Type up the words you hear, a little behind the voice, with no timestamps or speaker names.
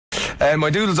My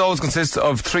doodles always consist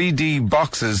of 3D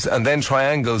boxes and then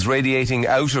triangles radiating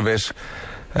out of it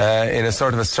in a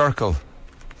sort of a circle.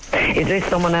 Is this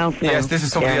someone else now? Yes, this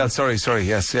is somebody else. Sorry,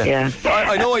 yes, yeah. Yeah.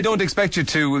 I know I don't expect you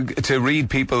to read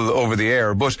people over the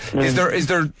air, but is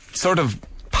there sort of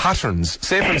patterns?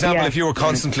 Say, for example, if you were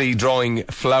constantly drawing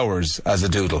flowers as a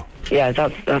doodle. Yeah,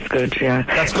 that's good, yeah.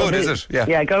 That's good, is it? Yeah.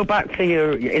 Yeah, go back to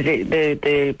your, is it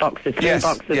the boxes, three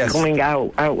boxes coming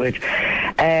outward.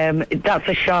 That's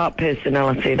a sharp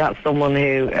personality. That's someone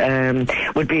who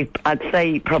would be, I'd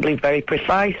say, probably very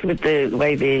precise with the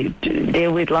way they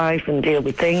deal with life and deal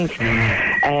with things. Is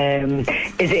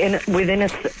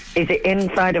it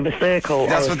inside of a circle?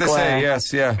 That's or a what square? they say,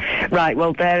 yes, yeah. Right,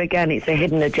 well, there again, it's a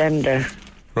hidden agenda.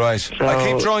 Right. So, I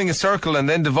keep drawing a circle and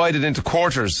then divide it into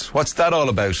quarters. What's that all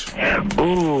about?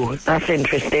 Ooh, that's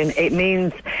interesting. It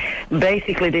means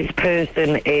basically this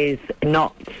person is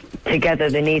not together.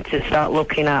 They need to start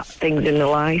looking at things in their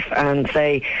life and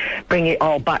say, bring it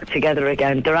all back together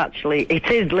again.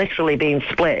 It is literally being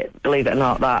split, believe it or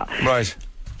not, that. Right.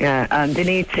 Yeah, and they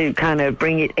need to kind of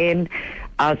bring it in,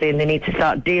 as in they need to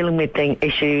start dealing with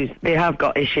issues. They have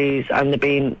got issues and they're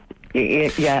being...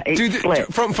 Yeah, it's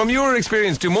split. From your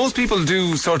experience, do most people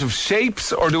do sort of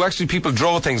shapes, or do actually people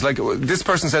draw things? Like this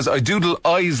person says, I doodle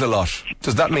eyes a lot.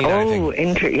 Does that mean anything? Oh,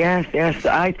 yes.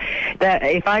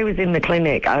 If I was in the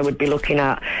clinic, I would be looking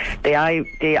at the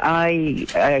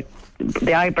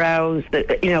eyebrows,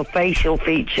 facial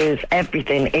features,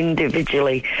 everything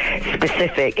individually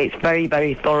specific. It's very,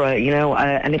 very thorough,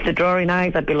 and if they're drawing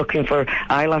eyes, I'd be looking for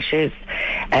eyelashes,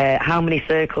 how many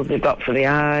circles they've got for the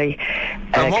eye.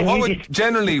 What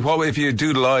if you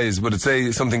doodle eyes, would it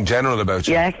say something general about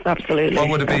you? Yes, absolutely. What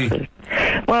would it be?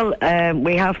 Well,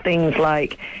 we have things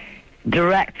like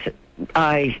direct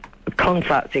eye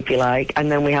contact, if you like,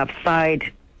 and then we have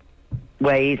side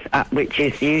ways, which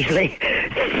is usually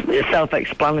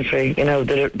self-explanatory,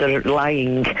 they're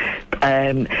lying.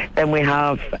 Then we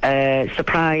have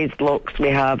surprised looks, we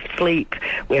have sleep,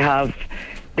 we have...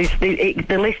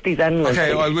 The list is endless.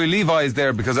 Okay, well, we'll leave eyes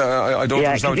there because I don't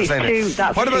understand what you're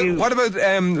saying. What about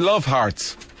love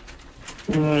hearts?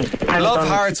 Love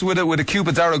hearts with a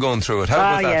Cupid's arrow going through it. How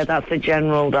about that? Yeah, that's a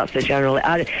general. Some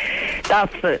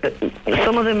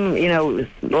of them,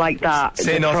 like that.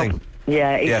 Say nothing.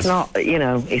 Yeah, it's not,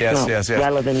 it's not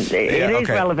relevant. It is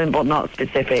relevant, but not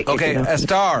specific. Okay, a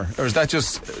star, or is that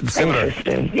just similar?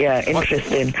 Interesting,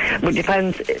 interesting. But it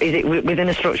depends, is it within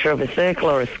a structure of a circle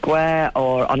or a square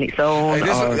or on its own?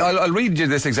 I'll read you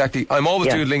this exactly. I'm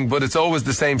always doodling, but it's always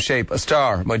the same shape, a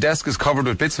star. My desk is covered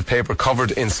with bits of paper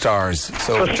covered in stars.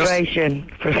 So frustration.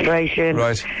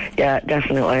 Right. Yeah,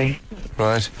 definitely.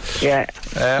 Right. Yeah.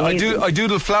 I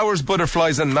doodle flowers,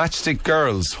 butterflies and matchstick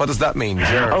girls. What does that mean?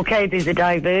 Sure. Okay, there's a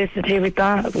diversity with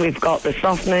that. We've got the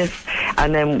softness,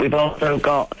 and then we've also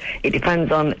got, it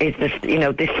depends on, is this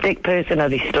stick person, are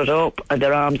they stood up, are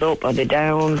their arms up, are they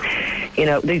down?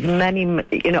 There's many,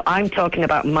 I'm talking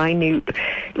about minute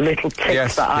little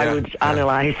tips that I would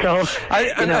analyse. So,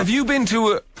 have you been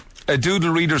to a doodle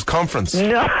readers conference?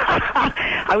 No.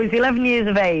 I was 11 years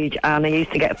of age and I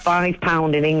used to get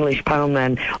 £5 in English pound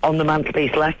then on the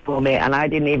mantelpiece left for me, and I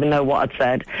didn't even know what I'd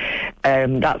said.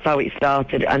 That's how it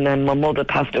started, and then my mother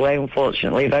passed away,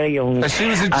 unfortunately, very young.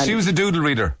 She was a doodle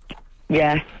reader?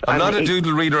 Yes. I'm not a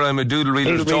doodle reader, I'm a doodle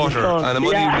reader's daughter. And I'm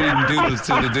only reading doodles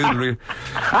to the doodle reader.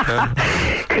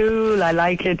 Cool, I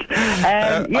like it.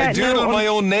 I doodle my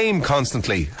own name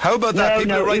constantly. How about that?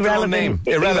 People who write their own name.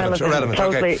 Irrelevant.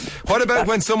 Totally. Okay. What about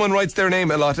when someone writes their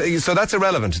name a lot? So that's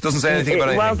irrelevant. It doesn't say anything about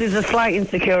anything. Well, there's a slight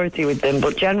insecurity with them,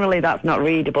 but generally that's not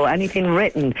readable. Anything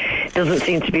written doesn't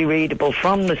seem to be readable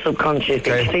from the subconscious.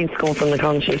 Okay. It seems to come from the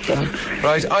conscious. So.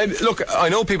 Right. I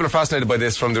know people are fascinated by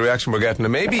this from the reaction we're getting,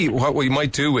 and maybe what we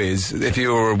might do is, if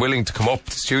you were willing to come up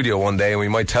to the studio one day, and we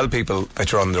might tell people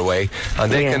that you're on their way,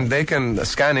 and they can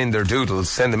scan in their doodles,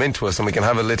 send them in to us, and we can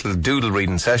have a little doodle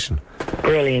reading session.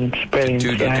 Brilliant.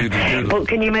 Doodle. But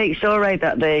can you make sure, right,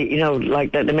 that they,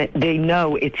 that they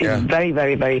know it is very,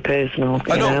 very, very personal.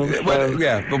 I know. But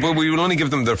we will only give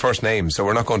them their first name, so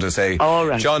we're not going to say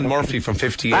John Murphy from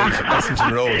 58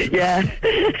 Essington Road. Yeah.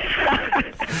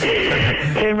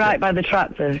 Turn right by the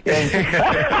tractor.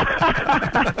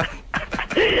 Yeah.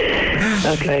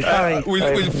 Okay, sorry.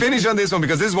 We'll finish on this one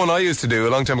because this is one I used to do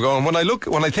a long time ago, and when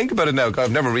I think about it now,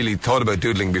 I've never really thought about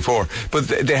doodling before, but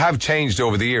they have changed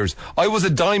over the years. I was a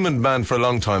diamond man for a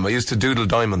long time. I used to doodle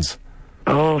diamonds.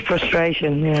 Oh,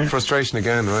 frustration, yeah. Frustration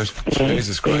again, right?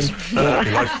 Jesus Christ.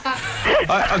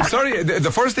 I'm sorry,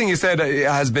 the first thing you said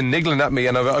has been niggling at me,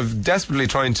 and I've desperately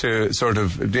trying to sort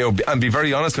of, and be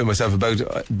very honest with myself about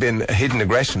being hidden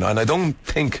aggression, and I don't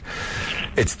think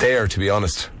it's there, to be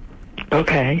honest.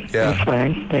 Okay, Yeah. that's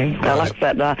fine. Yeah, I'll Right.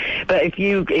 accept that. But if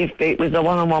it was a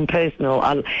one-on-one personal,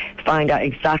 I'll find out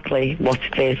exactly what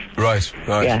it is. Right.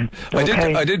 Yeah.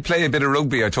 Okay. I did play a bit of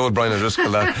rugby. I told Brian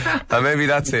O'Driscoll that, and maybe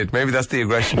that's it. Maybe that's the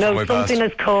aggression from No, my past. something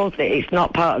has caused it. It's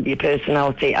not part of your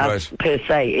personality per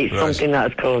se. It's something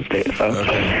that has caused it. So,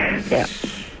 yeah.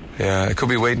 Yeah, it could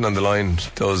be waiting on the line,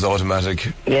 those automatic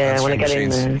when I get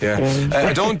machines. in there. Yeah.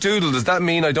 I don't doodle. Does that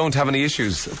mean I don't have any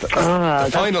issues?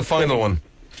 The final one.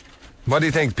 What do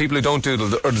you think? People who don't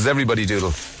doodle, or does everybody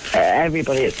doodle?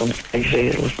 Everybody at some stage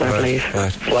doodles, I believe. Right.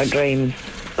 It's like dreams.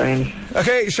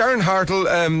 Okay, Sharon Hartill,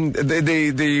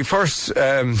 the first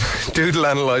doodle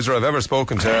analyzer I've ever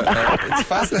spoken to.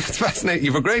 It's fascinating.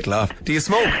 You have a great laugh. Do you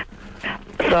smoke?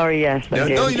 Sorry, yes. I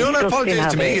do. No, you don't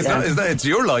apologise to me. Habit, It's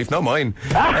your life, not mine.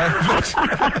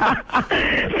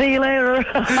 See you later.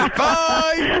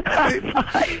 Bye.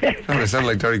 I sound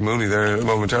like Derek Mooney there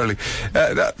momentarily.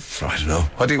 I don't know.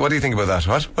 What do you think about that?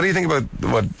 What do you think about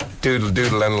what doodle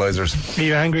analysers? Are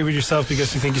you angry with yourself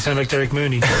because you think you sound like Derek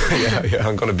Mooney? yeah,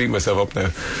 I'm going to beat myself up now.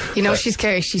 You know, she's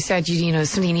scary. She said, you know,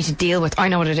 something you need to deal with. I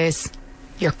know what it is.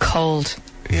 You're cold.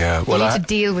 Yeah, well, you need to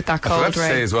deal with that cold, I have to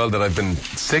say as well that I've been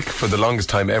sick for the longest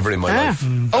time ever in my life.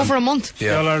 Over a month.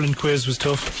 The All-Ireland quiz was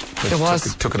tough. It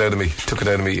was. Took it out of me.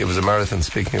 It was a marathon.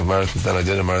 Speaking of marathons, then I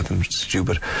did a marathon.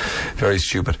 Stupid. Very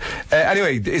stupid.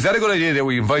 Anyway, is that a good idea that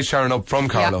we invite Sharon up from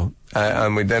Carlow?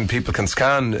 And then people can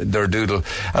scan their doodle.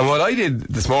 And what I did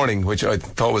this morning, which I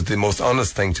thought was the most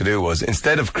honest thing to do, was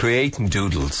instead of creating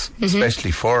doodles,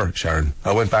 especially for Sharon,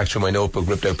 I went back through my notebook,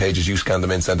 ripped out pages, you scanned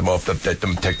them in, sent them off. So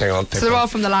they're all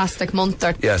from the last month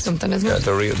or something, isn't it?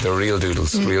 They're real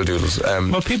doodles. Real doodles.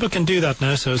 Well, people can do that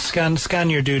now. So scan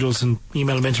your doodles and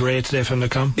email them into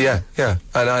ray@todayfm.com. Yeah,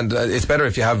 and it's better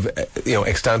if you have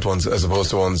extant ones as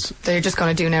opposed to ones that you're just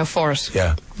going to do now for it.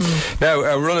 Yeah. Now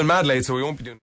we're running mad late, so we won't be doing.